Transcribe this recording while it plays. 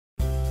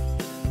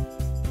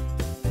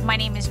My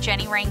name is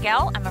Jenny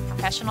Rangel. I'm a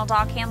professional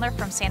dog handler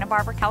from Santa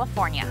Barbara,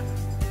 California.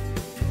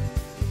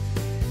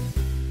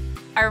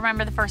 I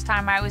remember the first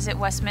time I was at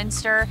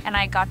Westminster and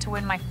I got to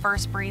win my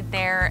first breed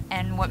there,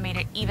 and what made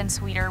it even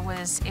sweeter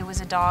was it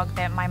was a dog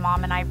that my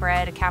mom and I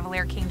bred, a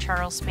Cavalier King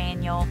Charles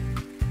Spaniel.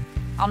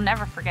 I'll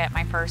never forget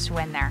my first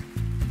win there.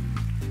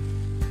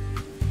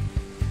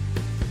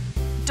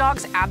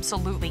 Dogs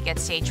absolutely get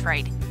stage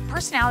fright.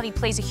 Personality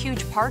plays a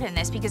huge part in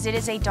this because it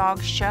is a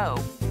dog show.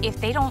 If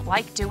they don't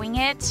like doing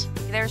it,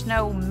 there's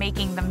no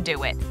making them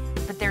do it.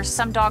 But there's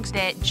some dogs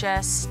that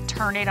just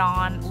turn it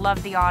on,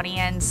 love the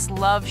audience,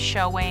 love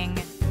showing.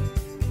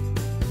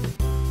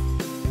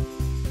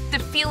 The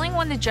feeling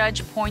when the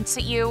judge points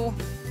at you,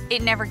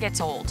 it never gets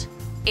old.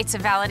 It's a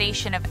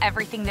validation of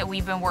everything that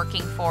we've been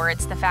working for.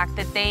 It's the fact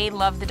that they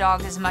love the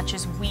dog as much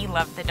as we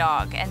love the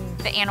dog. And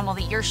the animal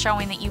that you're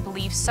showing that you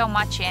believe so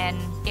much in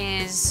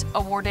is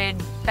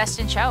awarded Best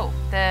in Show,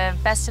 the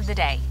best of the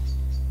day.